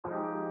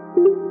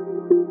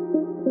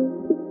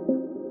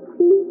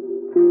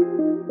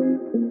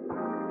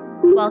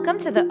Welcome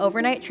to the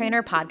Overnight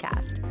Trainer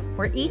podcast,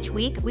 where each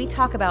week we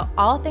talk about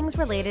all things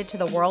related to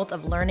the world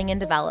of learning and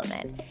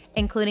development,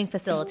 including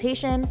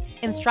facilitation,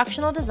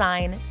 instructional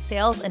design,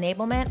 sales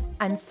enablement,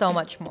 and so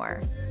much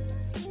more.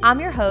 I'm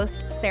your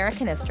host, Sarah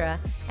Canistra,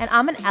 and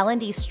I'm an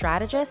L&D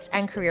strategist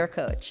and career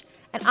coach.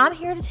 And I'm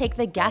here to take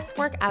the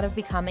guesswork out of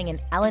becoming an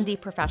L&D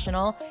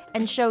professional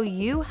and show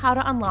you how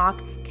to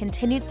unlock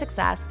continued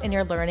success in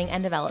your learning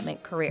and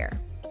development career.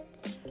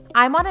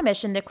 I'm on a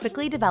mission to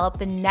quickly develop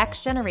the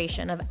next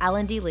generation of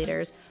L&D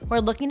leaders who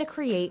are looking to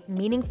create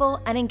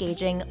meaningful and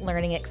engaging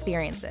learning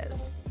experiences.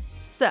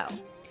 So,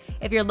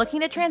 if you're looking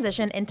to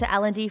transition into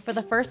L&D for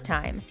the first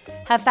time,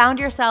 have found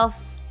yourself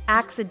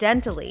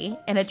accidentally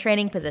in a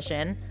training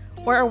position,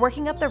 or are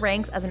working up the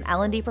ranks as an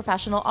L&D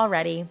professional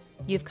already,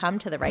 you've come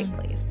to the right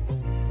place.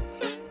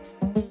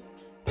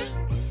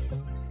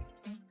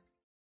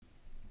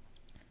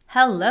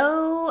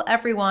 Hello,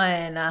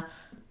 everyone.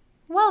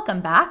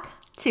 Welcome back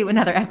to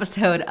another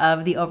episode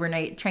of the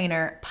Overnight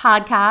Trainer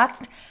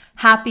podcast.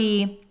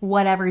 Happy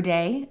whatever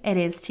day it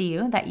is to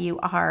you that you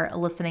are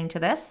listening to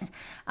this.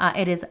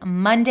 It is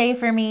Monday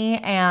for me,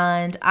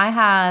 and I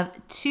have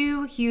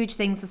two huge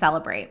things to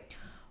celebrate.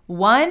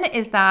 One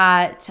is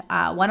that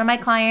one of my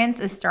clients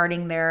is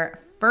starting their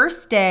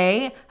first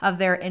day of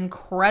their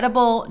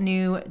incredible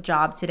new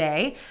job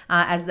today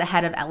as the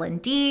head of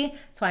L&D.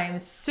 So I am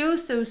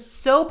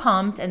so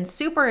pumped and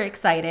super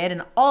excited,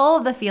 and all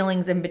of the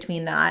feelings in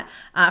between that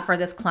for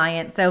this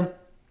client. So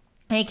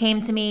he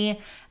came to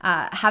me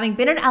having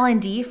been in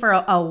L&D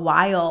for a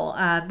while,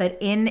 but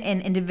in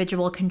an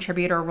individual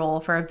contributor role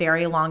for a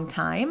very long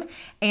time.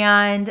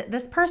 And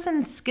this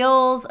person's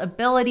skills,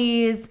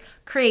 abilities,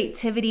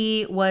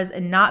 creativity was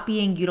not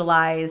being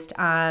utilized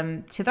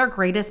to their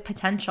greatest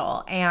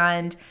potential.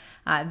 And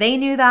they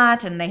knew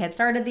that, and they had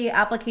started the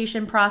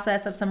application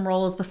process of some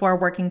roles before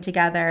working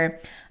together.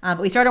 But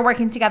we started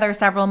working together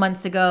several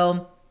months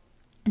ago.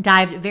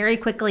 Dived very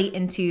quickly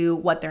into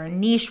what their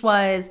niche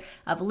was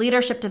of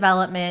leadership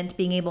development,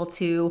 being able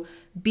to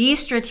be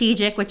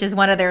strategic, which is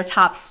one of their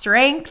top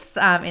strengths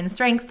in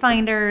Strengths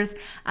Finders,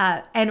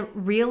 and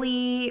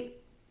really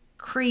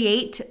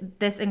create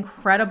this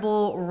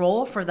incredible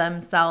role for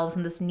themselves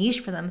and this niche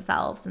for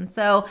themselves. And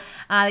so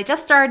they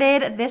just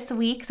started this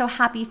week. So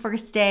happy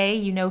first day.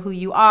 You know who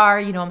you are.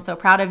 You know I'm so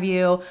proud of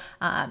you.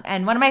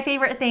 And one of my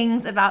favorite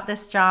things about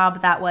this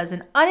job that was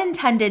an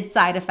unintended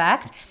side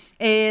effect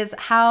is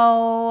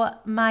how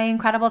my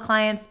incredible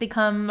clients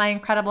become my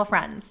incredible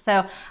friends.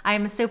 So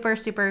I'm super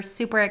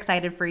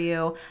excited for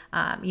you.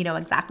 You know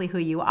exactly who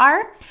you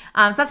are.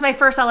 So that's my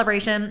first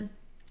celebration.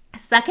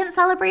 Second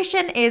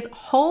celebration is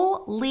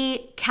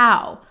holy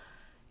cow.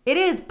 It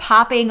is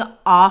popping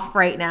off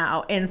right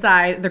now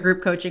inside the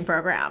group coaching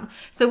program.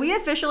 So we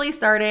officially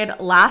started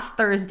last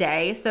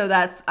Thursday. So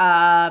that's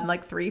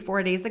like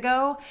 3-4 days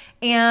ago.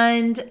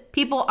 And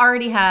people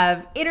already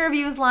have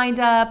interviews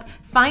lined up,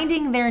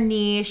 finding their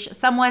niche.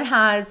 Someone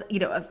has,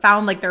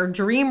 found like their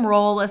dream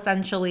role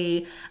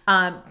essentially.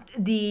 I'm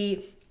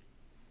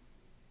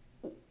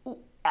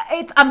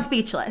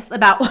speechless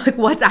about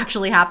what's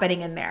actually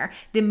happening in there.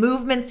 The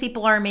movements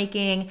people are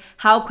making,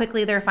 how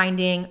quickly they're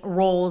finding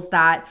roles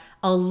that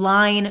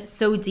align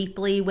so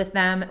deeply with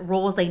them,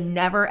 roles they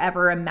never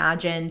ever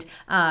imagined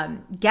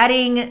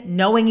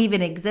knowing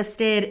even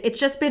existed. It's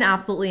just been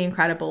absolutely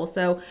incredible.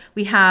 So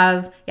we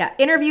have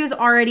interviews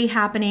already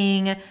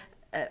happening,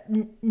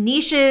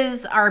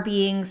 niches are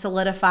being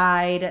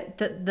solidified.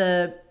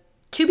 The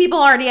two people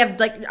already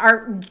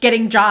are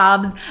getting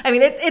jobs. I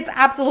mean, it's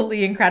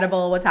absolutely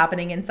incredible what's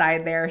happening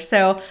inside there.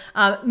 So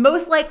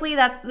most likely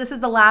this is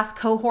the last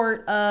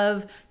cohort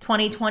of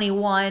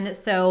 2021.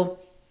 So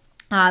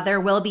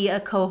there will be a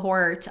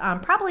cohort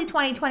probably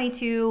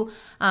 2022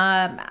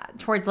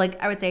 towards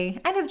I would say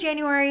end of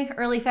January,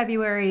 early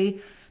February.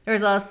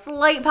 There's a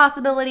slight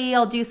possibility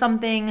I'll do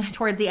something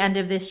towards the end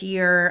of this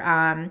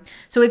year.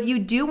 So if you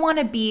do want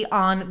to be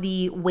on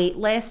the wait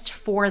list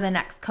for the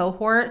next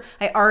cohort,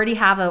 I already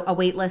have a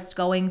wait list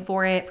going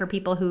for it for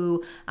people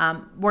who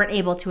weren't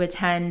able to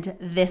attend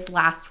this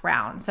last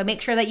round. So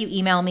make sure that you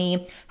email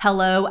me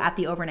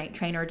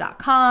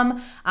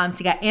hello@theovernighttrainer.com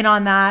to get in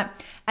on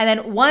that. And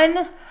then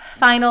one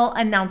final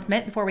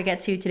announcement before we get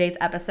to today's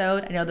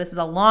episode. I know this is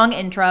a long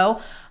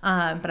intro,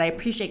 but I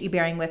appreciate you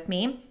bearing with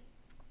me,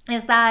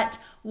 is that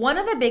one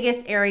of the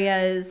biggest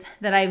areas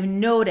that I've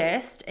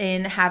noticed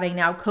in having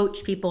now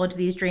coached people into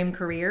these dream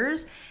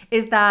careers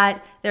is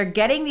that they're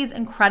getting these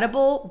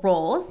incredible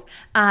roles,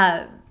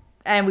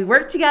 and we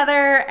work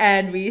together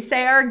and we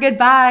say our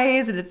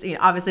goodbyes, and it's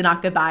obviously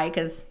not goodbye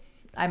because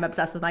I'm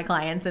obsessed with my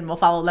clients and will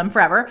follow them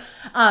forever.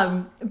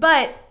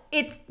 But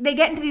they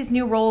get into these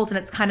new roles and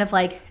it's kind of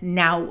like,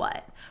 now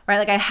what? Right?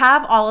 Like I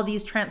have all of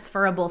these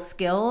transferable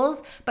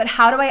skills, but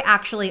how do I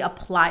actually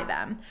apply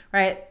them?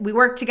 Right? We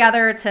work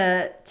together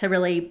to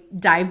really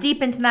dive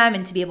deep into them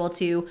and to be able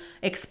to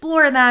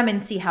explore them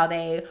and see how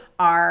they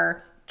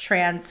are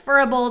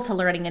transferable to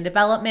learning and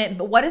development,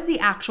 but what does the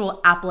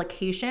actual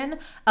application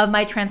of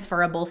my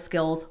transferable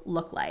skills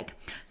look like?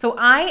 So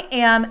I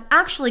am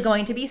actually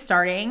going to be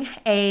starting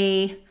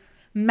a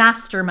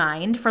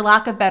mastermind, for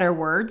lack of better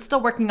words,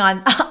 still working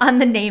on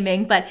the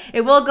naming, but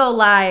it will go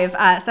live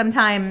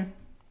sometime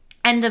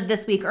end of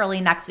this week,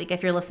 early next week,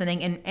 if you're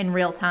listening in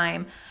real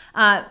time.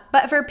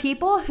 But for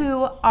people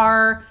who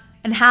are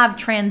and have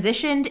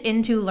transitioned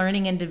into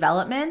learning and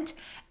development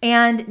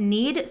and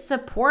need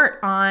support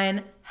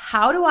on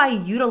how do I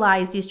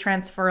utilize these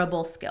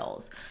transferable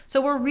skills?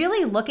 So we're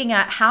really looking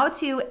at how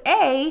to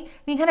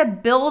kind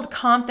of build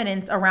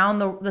confidence around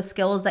the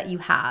skills that you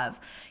have.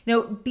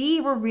 B,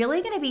 we're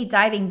really going to be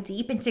diving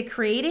deep into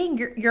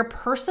creating your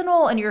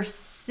personal and your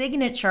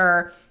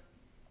signature,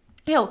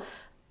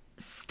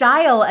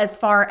 style as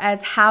far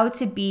as how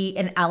to be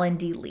an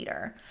L&D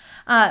leader.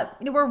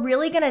 We're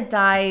really going to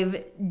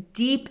dive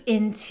deep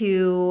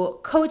into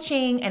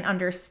coaching and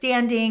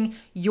understanding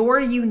your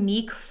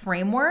unique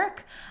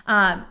framework,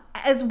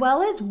 as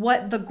well as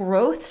what the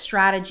growth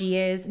strategy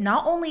is,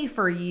 not only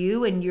for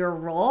you and your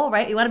role,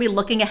 right? You want to be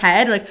looking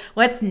ahead, like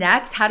what's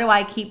next? How do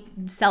I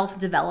keep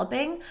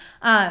self-developing?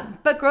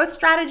 But growth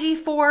strategy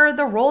for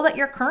the role that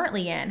you're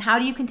currently in. How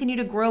do you continue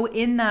to grow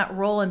in that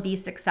role and be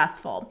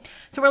successful?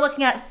 So we're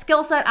looking at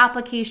skill set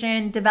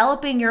application,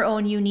 developing your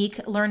own unique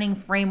learning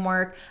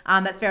framework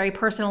that's very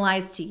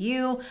personalized to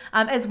you,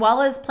 as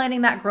well as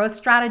planning that growth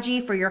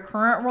strategy for your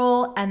current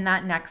role and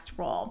that next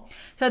role.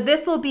 So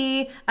this will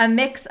be a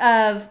mix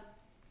of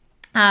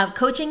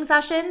coaching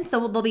sessions.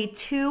 So there'll be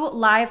 2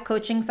 live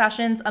coaching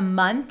sessions a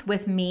month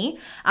with me,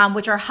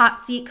 which are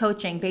hot seat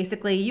coaching.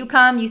 Basically, you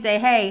come, you say,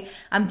 hey,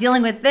 I'm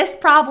dealing with this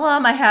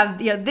problem. I have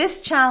this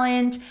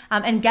challenge,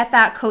 and get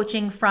that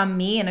coaching from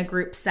me in a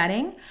group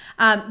setting.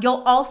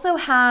 You'll also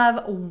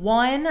have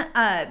 1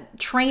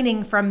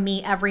 training from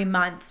me every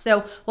month.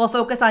 So we'll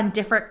focus on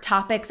different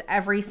topics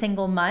every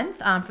single month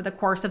for the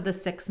course of the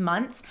 6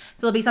 months.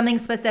 So it'll be something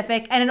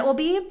specific, and it will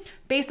be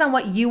based on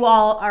what you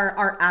all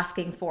are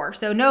asking for.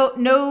 So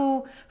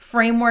no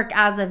framework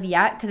as of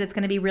yet, because it's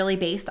going to be really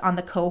based on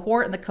the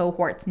cohort and the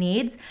cohort's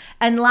needs.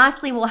 And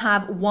lastly, we'll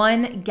have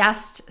 1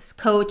 guest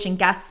coach and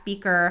guest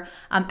speaker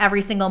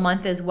every single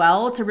month as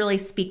well to really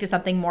speak to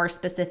something more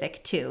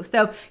specific too.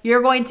 So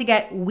you're going to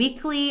get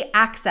weekly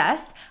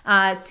access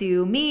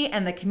to me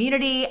and the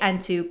community and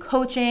to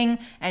coaching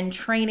and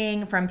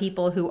training from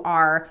people who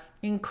are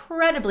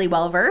incredibly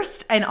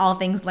well-versed in all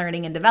things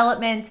learning and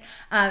development.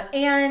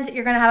 And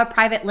you're going to have a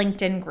private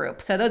LinkedIn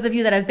group. So those of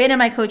you that have been in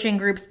my coaching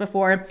groups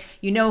before,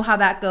 you know how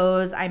that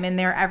goes. I'm in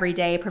there every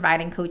day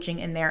providing coaching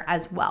in there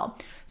as well.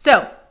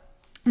 So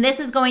this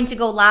is going to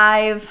go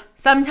live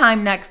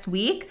sometime next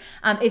week.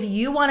 If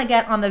you want to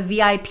get on the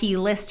VIP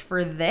list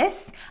for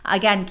this,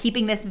 again,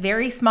 keeping this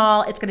very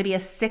small, it's going to be a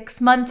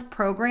 6-month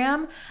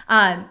program.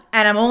 And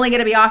I'm only going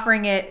to be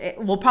offering it.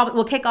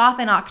 We'll kick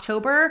off in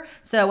October.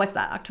 So what's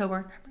that?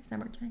 October,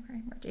 December,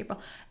 January, March,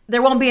 April.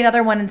 There won't be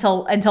another one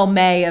until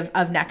May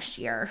of next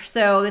year.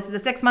 So this is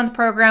a 6-month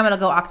program. It'll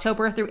go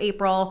October through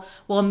April.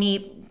 We'll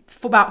meet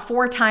about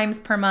 4 times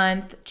per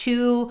month,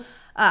 2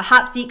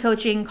 hot seat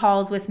coaching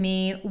calls with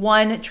me,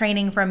 1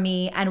 training from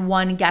me, and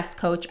 1 guest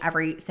coach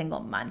every single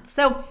month.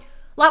 So a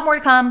lot more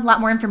to come, a lot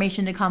more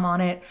information to come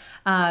on it.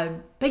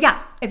 But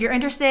yeah, if you're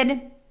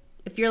interested,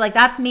 if you're like,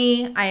 that's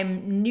me,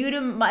 I'm new to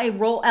my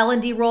role,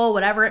 L&D role,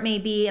 whatever it may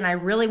be, and I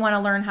really want to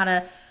learn how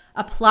to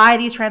apply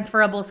these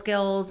transferable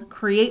skills,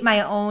 create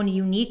my own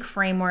unique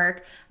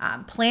framework,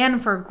 plan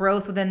for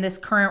growth within this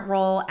current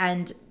role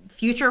and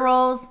future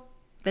roles,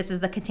 this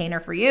is the container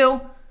for you.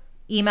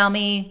 Email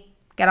me,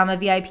 get on the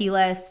VIP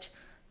list.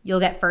 You'll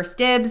get first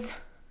dibs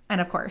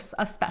and, of course,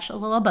 a special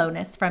little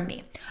bonus from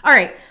me. All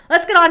right,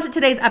 let's get on to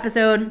today's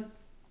episode.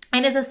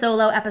 It is a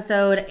solo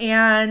episode,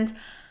 and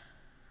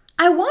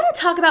I want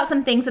to talk about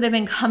some things that have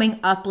been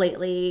coming up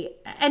lately.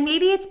 And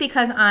maybe it's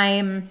because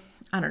I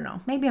don't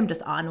know, maybe I'm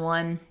just on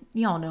one.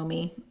 You all know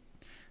me.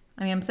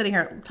 I mean, I'm sitting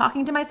here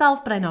talking to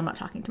myself, but I know I'm not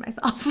talking to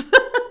myself.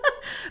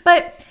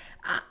 But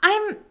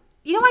I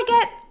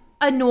get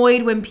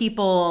annoyed when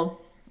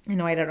people, I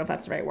don't know if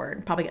that's the right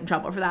word, probably get in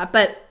trouble for that.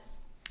 But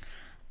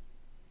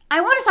I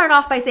want to start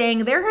off by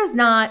saying there is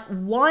not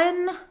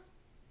one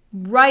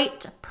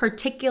right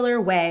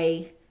particular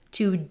way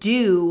to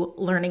do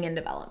learning and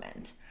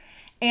development.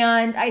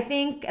 And I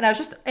think, and I was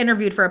just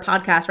interviewed for a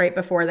podcast right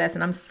before this,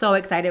 and I'm so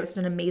excited. It was such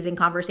an amazing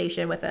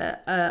conversation with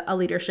a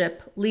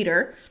leadership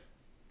leader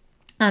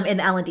in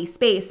the L&D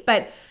space.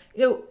 But,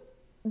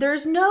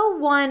 there's no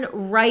one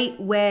right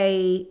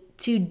way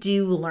to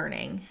do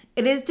learning.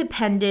 It is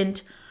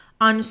dependent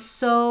on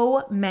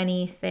so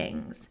many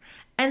things.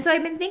 And so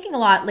I've been thinking a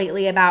lot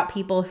lately about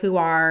people who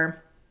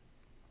are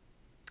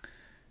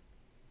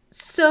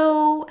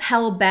so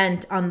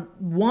hell-bent on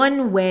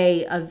one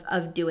way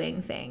of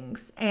doing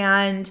things.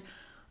 And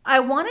I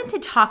wanted to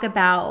talk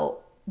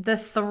about the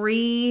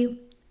 3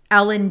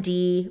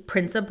 L&D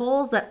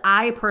principles that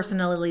I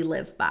personally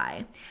live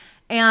by.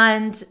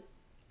 And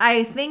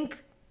I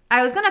think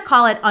I was going to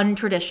call it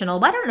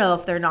untraditional, but I don't know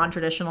if they're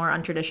non-traditional or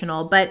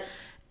untraditional, but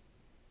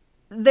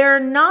they're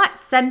not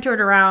centered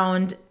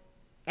around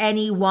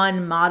any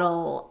one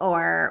model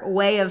or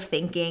way of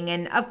thinking.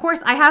 And of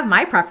course, I have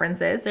my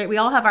preferences, right? We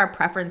all have our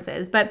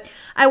preferences, but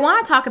I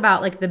want to talk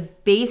about like the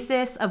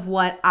basis of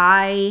what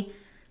I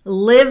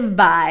live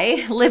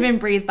and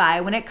breathe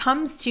by when it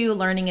comes to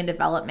learning and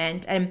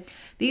development. And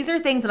these are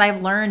things that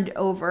I've learned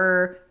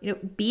over,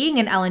 being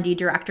an L&D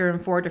director in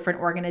 4 different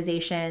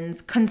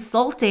organizations,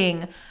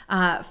 consulting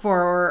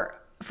for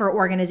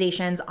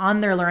organizations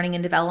on their learning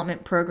and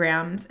development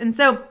programs. And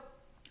so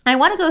I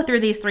want to go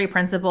through these 3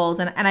 principles,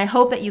 and I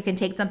hope that you can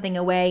take something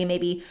away,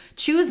 maybe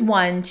choose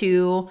one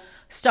to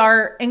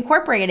start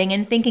incorporating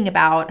and thinking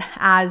about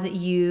as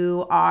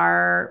you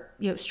are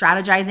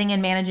strategizing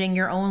and managing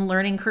your own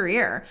learning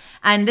career.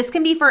 And this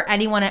can be for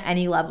anyone at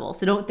any level.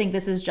 So don't think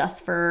this is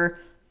just for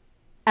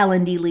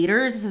L&D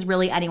leaders. This is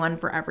really anyone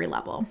for every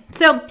level.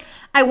 So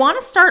I want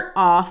to start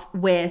off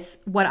with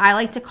what I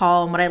like to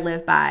call and what I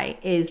live by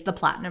is the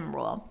platinum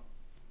rule.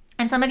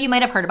 And some of you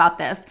might have heard about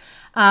this.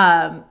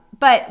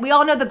 But we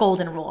all know the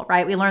golden rule,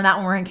 right? We learned that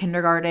when we're in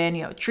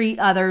kindergarten, treat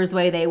others the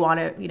way they want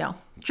to,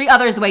 treat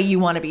others the way you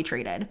want to be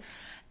treated.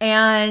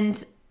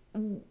 And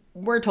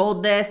we're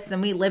told this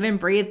and we live and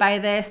breathe by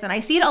this. And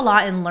I see it a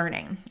lot in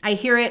learning. I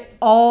hear it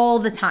all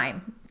the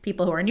time.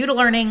 People who are new to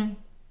learning,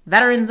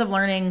 veterans of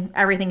learning,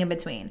 everything in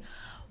between.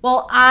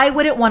 Well, I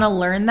wouldn't want to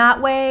learn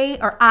that way,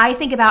 or I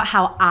think about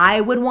how I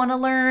would want to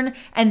learn.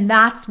 And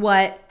that's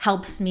what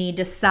helps me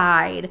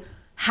decide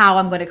how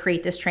I'm going to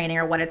create this training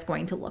or what it's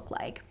going to look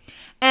like.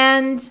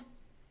 And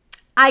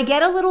I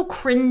get a little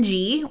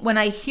cringy when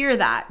I hear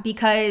that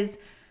because,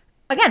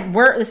 again,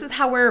 this is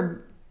how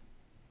we're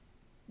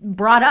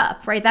brought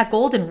up, right? That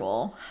golden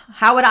rule.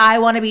 How would I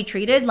want to be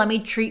treated? Let me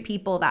treat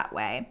people that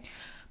way.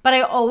 But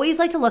I always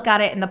like to look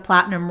at it in the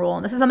platinum rule.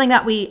 And this is something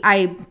that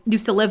I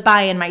used to live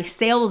by in my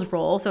sales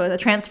role. So it's a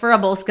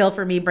transferable skill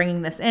for me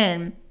bringing this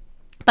in.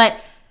 But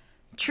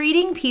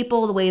treating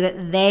people the way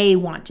that they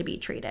want to be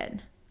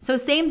treated. So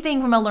same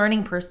thing from a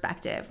learning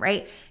perspective,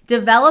 right?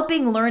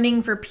 Developing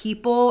learning for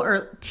people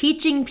or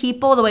teaching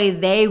people the way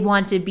they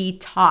want to be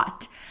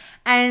taught.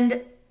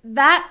 And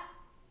that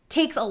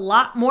takes a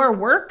lot more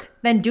work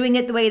than doing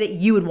it the way that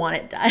you would want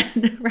it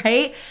done,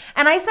 right?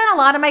 And I spent a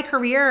lot of my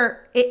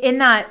career in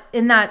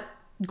that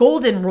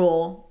golden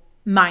rule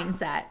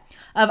mindset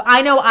of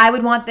I know I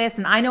would want this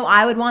and I know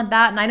I would want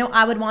that and I know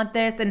I would want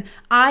this. And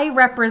I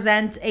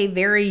represent a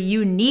very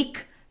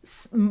unique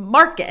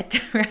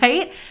market,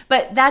 right?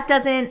 But that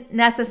doesn't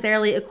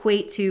necessarily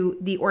equate to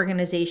the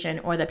organization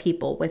or the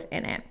people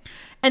within it.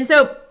 And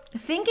so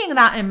thinking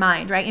that in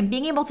mind, right? And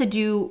being able to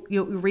do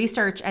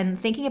research and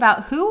thinking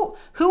about who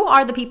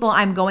are the people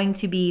I'm going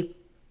to be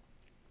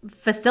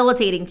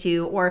facilitating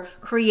to or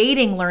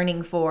creating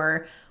learning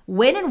for,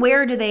 when and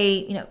where do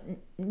they,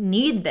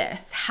 need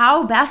this?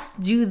 How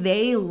best do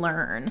they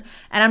learn?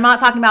 And I'm not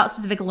talking about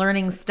specific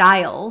learning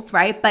styles,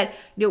 right? But,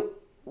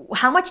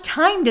 how much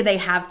time do they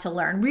have to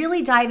learn?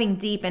 Really diving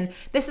deep. And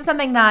this is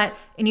something that,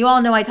 and you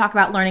all know I talk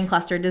about learning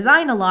cluster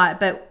design a lot,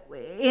 but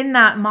in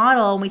that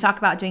model, when we talk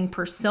about doing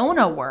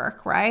persona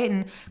work, right?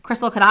 And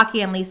Crystal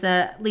Kadaki and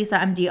Lisa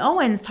MD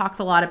Owens talks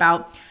a lot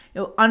about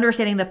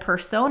understanding the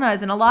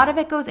personas, and a lot of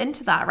it goes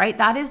into that, right?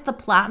 That is the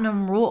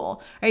platinum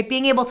rule, right?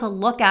 Being able to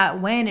look at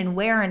when and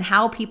where and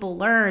how people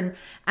learn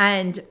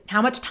and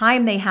how much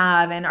time they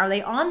have, and are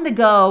they on the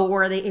go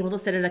or are they able to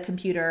sit at a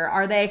computer?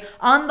 Are they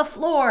on the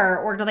floor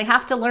or do they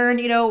have to learn,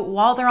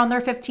 while they're on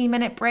their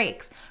 15-minute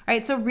breaks,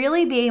 right? So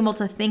really being able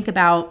to think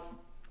about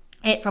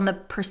it from the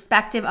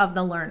perspective of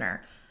the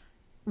learner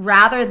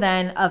rather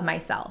than of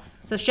myself.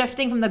 So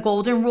shifting from the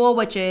golden rule,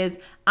 which is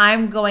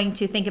I'm going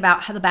to think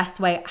about how the best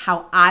way,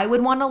 how I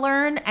would want to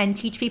learn and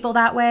teach people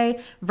that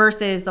way,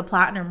 versus the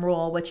platinum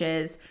rule, which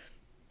is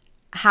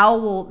how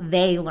will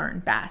they learn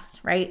best,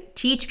 right?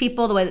 Teach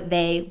people the way that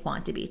they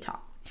want to be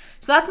taught.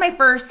 So that's my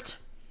first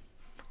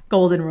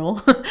golden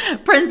rule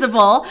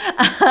principle.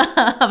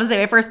 I was say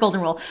my first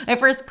golden rule, my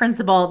first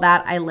principle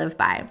that I live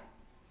by.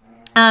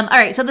 All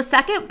right. So the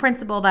second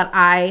principle that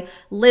I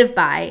live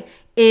by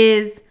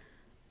is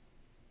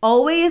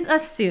always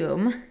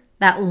assume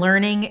that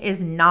learning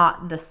is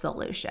not the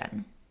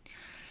solution.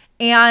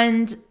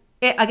 And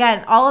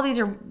again, all of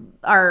these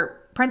are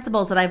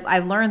principles that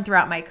I've learned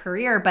throughout my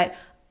career, but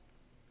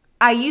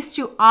I used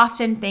to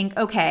often think,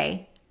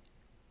 okay,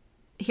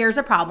 here's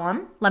a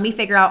problem. Let me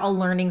figure out a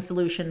learning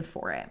solution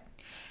for it.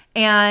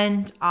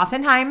 And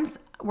oftentimes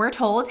we're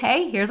told,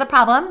 hey, here's a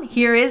problem.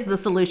 Here is the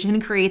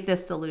solution. Create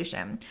this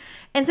solution.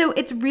 And so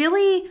it's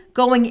really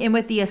going in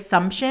with the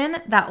assumption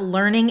that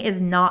learning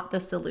is not the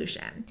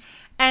solution.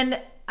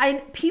 And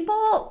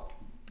people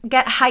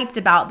get hyped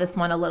about this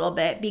one a little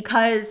bit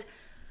because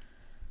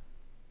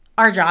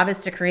our job is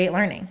to create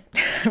learning,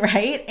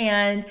 right?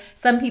 And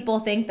some people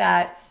think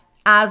that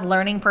as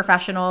learning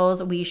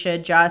professionals, we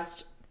should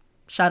just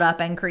shut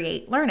up and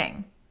create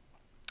learning,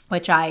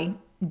 which I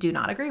do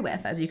not agree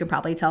with, as you can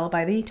probably tell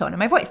by the tone of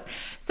my voice.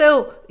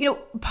 So,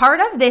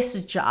 part of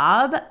this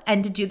job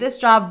and to do this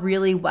job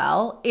really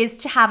well is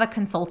to have a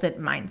consultant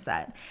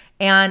mindset.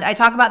 And I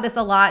talk about this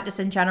a lot just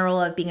in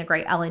general of being a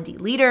great L&D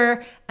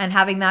leader and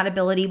having that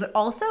ability, but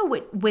also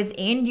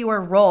within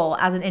your role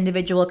as an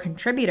individual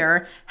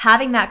contributor,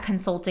 having that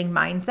consulting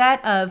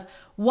mindset of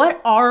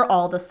what are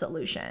all the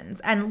solutions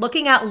and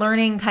looking at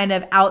learning kind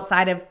of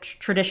outside of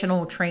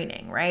traditional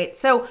training, right?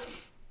 So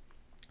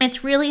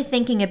it's really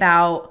thinking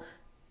about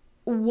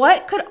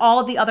what could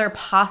all the other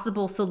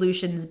possible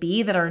solutions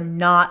be that are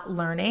not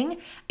learning,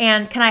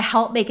 and can I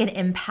help make an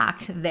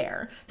impact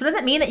there? So it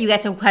doesn't mean that you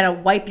get to kind of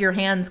wipe your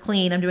hands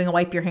clean. I'm doing a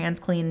wipe your hands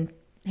clean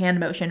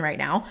hand motion right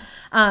now.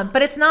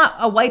 But it's not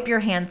a wipe your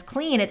hands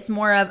clean. It's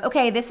more of,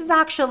 okay, this is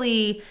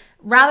actually,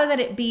 rather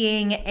than it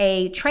being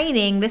a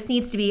training, this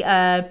needs to be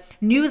a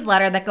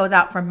newsletter that goes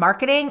out from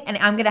marketing, and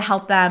I'm going to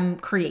help them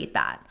create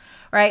that,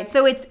 right?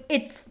 So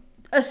it's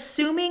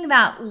assuming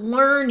that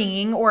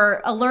learning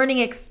or a learning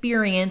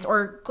experience,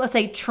 or let's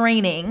say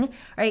training,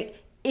 right,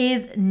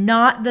 is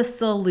not the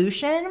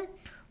solution,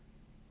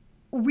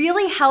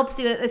 really helps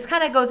you. This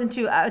kind of goes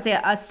into, I would say,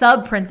 a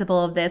sub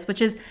principle of this,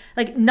 which is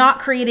like not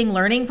creating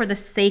learning for the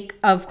sake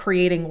of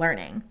creating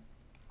learning,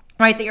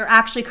 right? That you're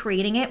actually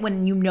creating it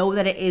when you know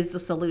that it is the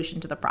solution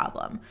to the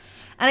problem.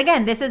 And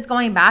again, this is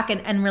going back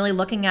and really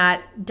looking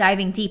at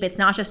diving deep. It's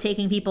not just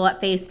taking people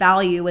at face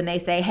value when they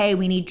say, hey,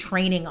 we need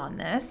training on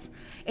this.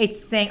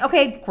 It's saying,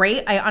 okay,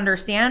 great, I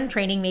understand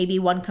training may be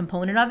one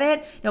component of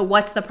it.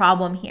 What's the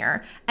problem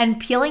here? And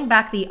peeling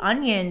back the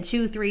onion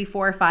 2, 3,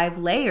 4, 5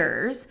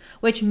 layers,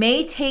 which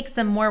may take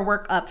some more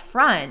work up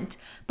front,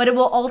 but it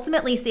will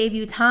ultimately save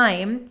you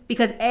time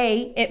because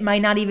A, it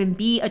might not even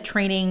be a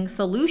training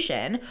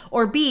solution,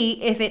 or B,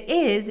 if it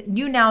is,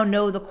 you now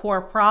know the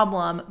core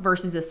problem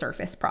versus a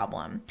surface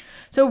problem.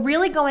 So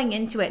really going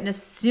into it and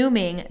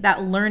assuming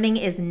that learning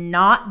is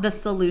not the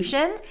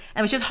solution,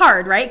 and which is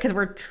hard, right? Because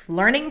we're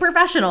learning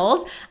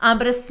professionals,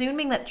 but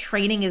assuming that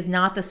training is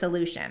not the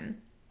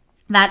solution,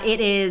 that it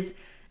is,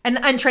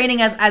 and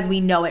training as we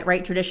know it,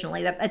 right,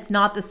 traditionally, that it's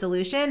not the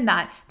solution,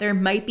 that there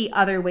might be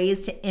other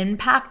ways to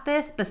impact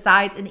this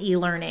besides an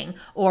e-learning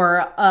or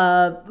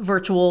a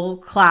virtual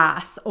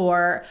class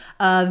or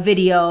a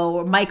video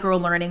or micro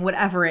learning,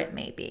 whatever it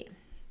may be.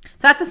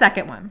 So that's the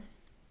second one.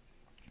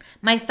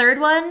 My third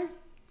one,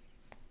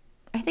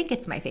 I think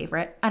it's my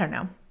favorite. I don't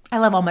know. I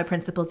love all my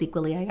principles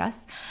equally, I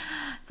guess.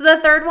 So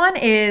the third one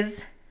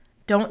is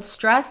don't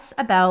stress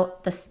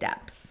about the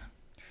steps.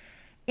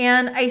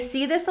 And I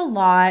see this a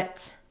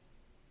lot.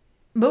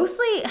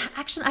 Mostly,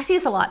 actually, I see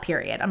this a lot,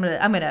 period. I'm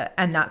gonna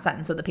end that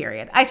sentence with a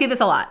period. I see this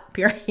a lot,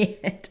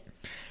 period.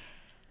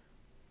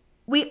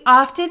 We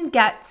often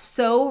get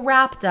so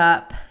wrapped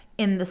up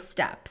in the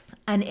steps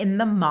and in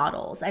the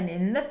models and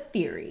in the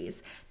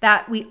theories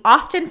that we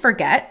often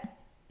forget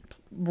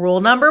rule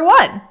number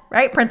 1,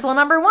 right? Principle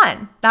number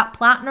 1, that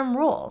platinum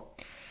rule.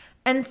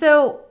 And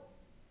so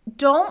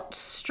don't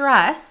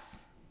stress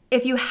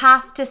if you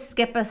have to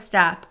skip a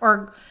step,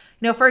 or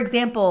for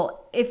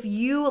example, if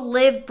you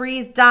live,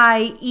 breathe,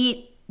 die,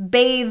 eat,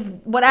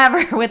 bathe,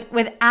 whatever with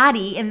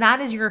Addyi, and that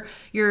is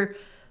your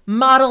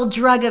model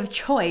drug of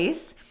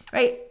choice,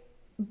 right?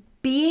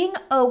 Being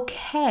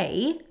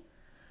okay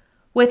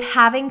with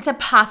having to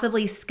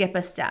possibly skip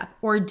a step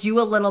or do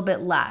a little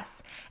bit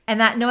less, and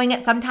that knowing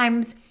it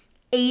sometimes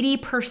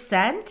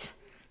 80%,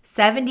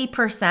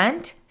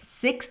 70%,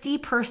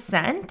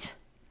 60%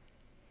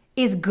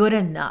 is good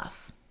enough.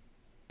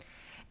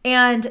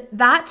 And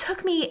that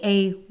took me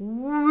a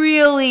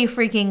really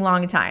freaking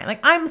long time. Like,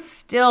 I'm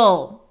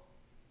still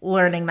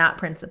learning that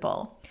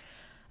principle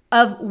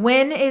of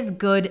when is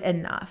good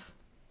enough.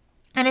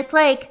 And it's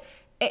like,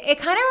 it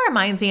kind of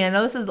reminds me, and I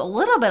know this is a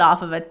little bit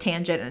off of a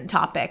tangent and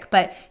topic,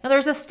 but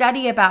there's a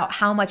study about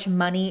how much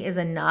money is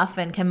enough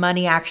and can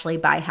money actually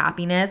buy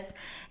happiness.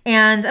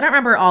 And I don't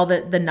remember all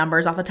the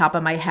numbers off the top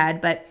of my head,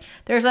 but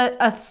there's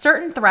a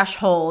certain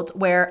threshold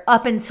where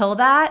up until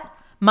that,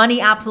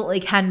 money absolutely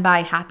can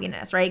buy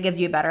happiness, right? It gives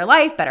you a better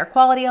life, better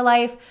quality of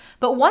life.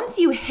 But once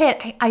you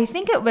hit, I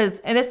think it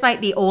was, and this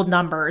might be old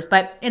numbers,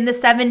 but in the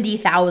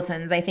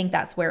 70,000s, I think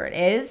that's where it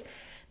is.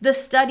 The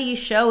studies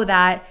show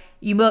that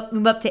you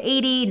move up to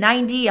 80,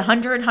 90,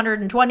 100,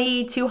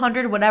 120,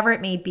 200, whatever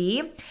it may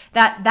be,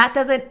 that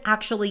doesn't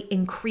actually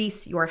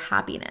increase your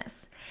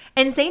happiness.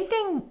 And same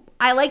thing,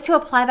 I like to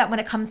apply that when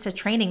it comes to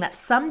training, that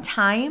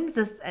sometimes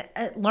this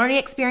learning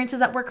experiences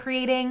that we're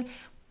creating,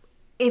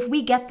 if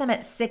we get them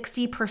at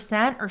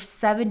 60% or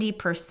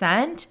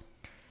 70%,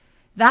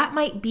 that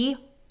might be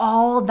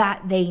all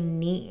that they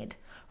need,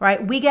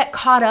 right? We get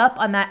caught up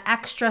on that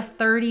extra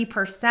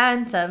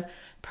 30% of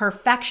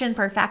perfection,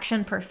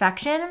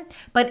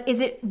 but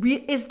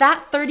is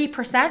that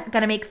 30%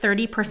 going to make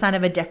 30%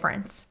 of a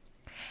difference?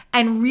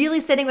 And really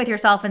sitting with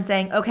yourself and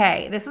saying,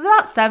 okay, this is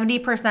about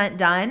 70%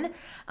 done,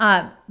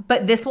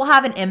 but this will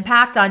have an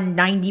impact on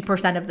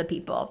 90% of the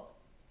people.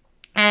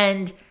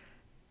 And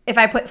if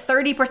I put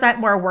 30%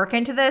 more work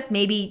into this,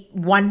 maybe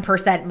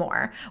 1%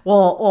 more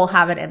will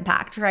have an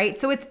impact, right?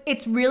 So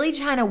it's really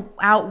trying to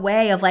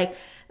outweigh of like,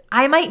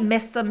 I might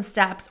miss some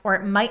steps, or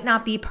it might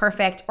not be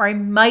perfect, or I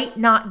might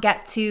not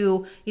get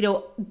to,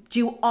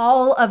 do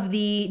all of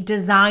the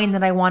design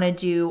that I want to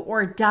do,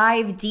 or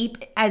dive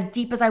deep as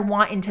I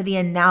want into the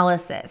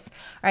analysis,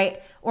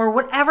 right? Or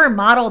whatever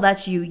model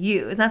that you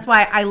use. And that's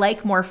why I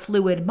like more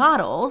fluid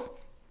models,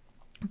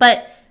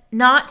 but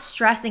not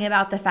stressing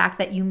about the fact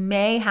that you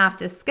may have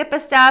to skip a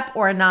step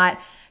or not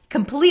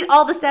complete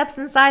all the steps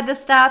inside the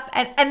step.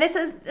 And this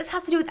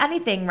has to do with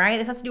anything, right?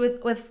 This has to do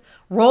with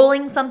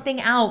rolling something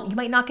out. You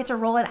might not get to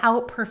roll it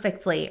out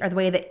perfectly or the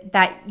way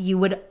that you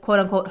would quote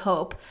unquote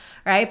hope,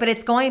 right? But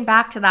it's going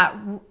back to that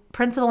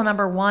principle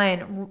number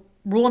one,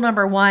 rule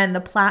number one,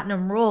 the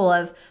platinum rule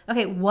of,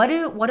 okay, what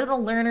do the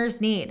learners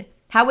need?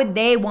 How would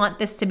they want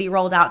this to be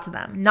rolled out to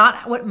them?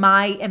 Not what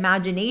my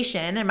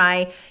imagination and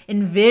my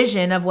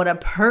envision of what a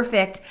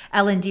perfect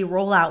L&D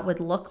rollout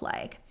would look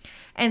like.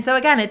 And so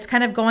again, it's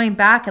kind of going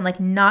back and like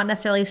not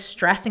necessarily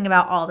stressing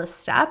about all the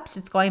steps.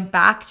 It's going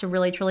back to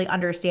really truly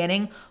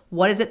understanding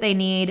what is it they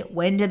need,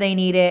 when do they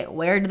need it,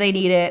 where do they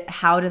need it,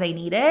 how do they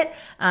need it.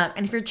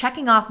 And if you're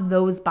checking off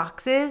those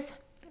boxes,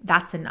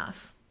 that's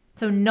enough.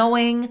 So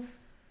knowing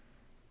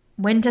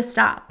when to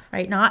stop,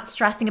 right? Not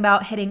stressing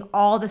about hitting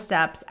all the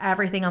steps,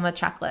 everything on the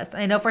checklist.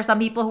 And I know for some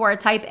people who are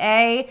type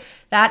A,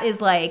 that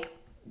is like,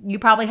 you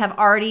probably have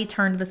already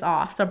turned this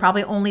off. So I'm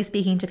probably only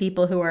speaking to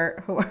people who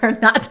are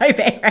not type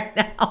A right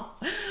now.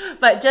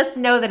 But just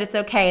know that it's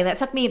okay. And that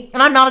took me,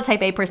 and I'm not a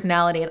type A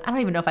personality. And I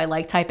don't even know if I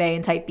like type A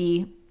and type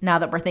B now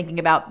that we're thinking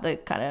about the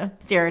kind of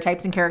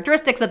stereotypes and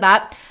characteristics of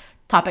that.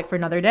 Topic for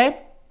another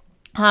day.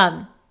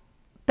 But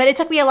it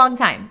took me a long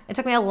time. It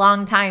took me a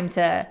long time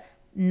to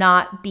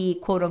not be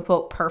quote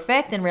unquote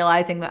perfect, and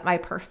realizing that my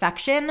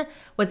perfection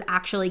was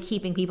actually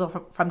keeping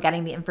people from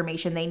getting the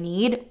information they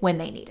need when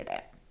they needed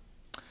it.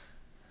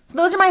 So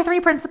those are my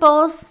 3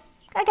 principles.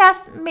 I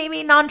guess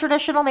maybe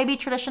non-traditional, maybe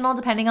traditional,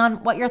 depending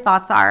on what your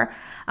thoughts are.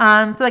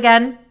 So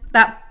again,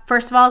 that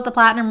first of all is the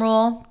platinum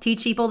rule.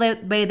 Teach people the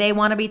way they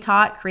want to be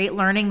taught. Create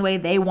learning the way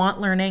they want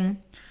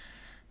learning.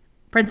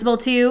 Principle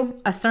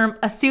 2,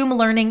 assume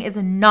learning is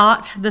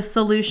not the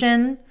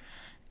solution.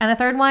 And the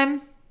third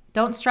one,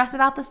 don't stress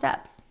about the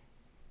steps.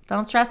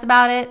 Don't stress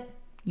about it.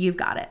 You've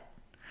got it.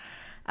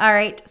 All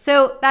right.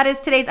 So that is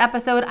today's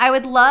episode. I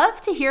would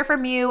love to hear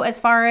from you as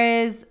far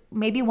as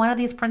maybe one of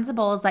these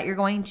principles that you're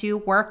going to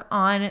work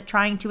on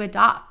trying to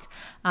adopt.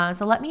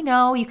 So let me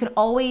know. You can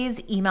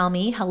always email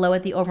me,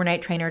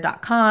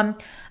 hello@theovernighttrainer.com.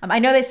 I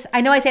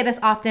know I say this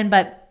often,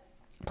 but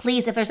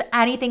please, if there's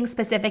anything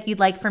specific you'd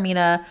like for me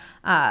to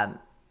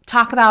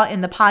talk about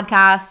in the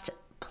podcast,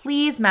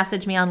 please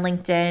message me on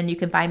LinkedIn. You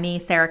can find me,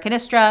 Sarah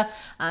Canistra.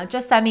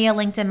 Just send me a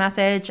LinkedIn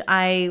message.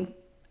 I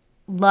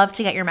love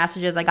to get your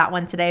messages. I got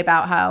one today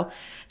about how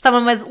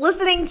someone was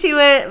listening to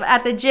it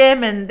at the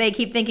gym and they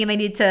keep thinking they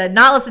need to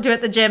not listen to it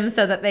at the gym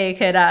so that they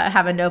could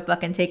have a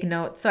notebook and take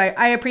notes. So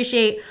I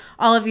appreciate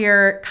all of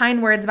your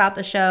kind words about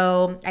the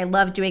show. I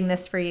love doing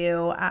this for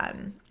you. I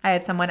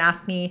had someone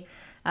ask me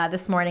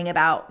this morning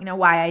about,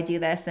 why I do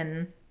this,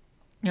 and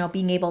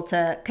being able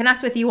to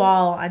connect with you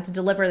all and to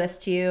deliver this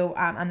to you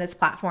on this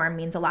platform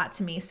means a lot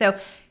to me. So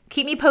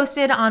keep me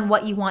posted on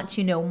what you want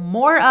to know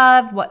more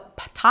of, what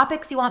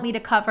topics you want me to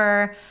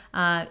cover.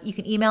 You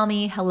can email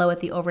me,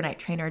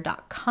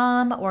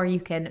 hello@theovernighttrainer.com, or you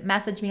can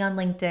message me on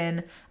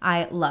LinkedIn.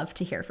 I love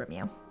to hear from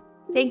you.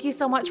 Thank you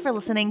so much for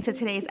listening to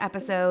today's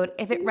episode.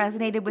 If it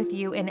resonated with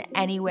you in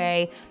any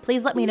way,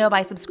 please let me know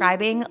by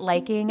subscribing,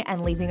 liking,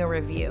 and leaving a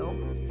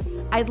review.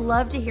 I'd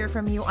love to hear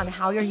from you on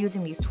how you're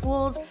using these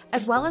tools,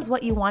 as well as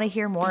what you want to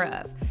hear more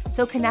of.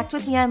 So connect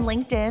with me on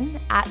LinkedIn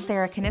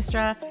 @Sarah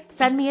Canistra,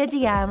 send me a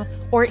DM,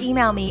 or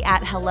email me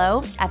at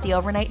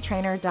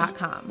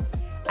hello@theovernighttrainer.com.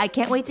 I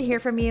can't wait to hear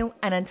from you,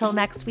 and until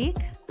next week,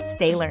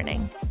 stay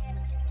learning.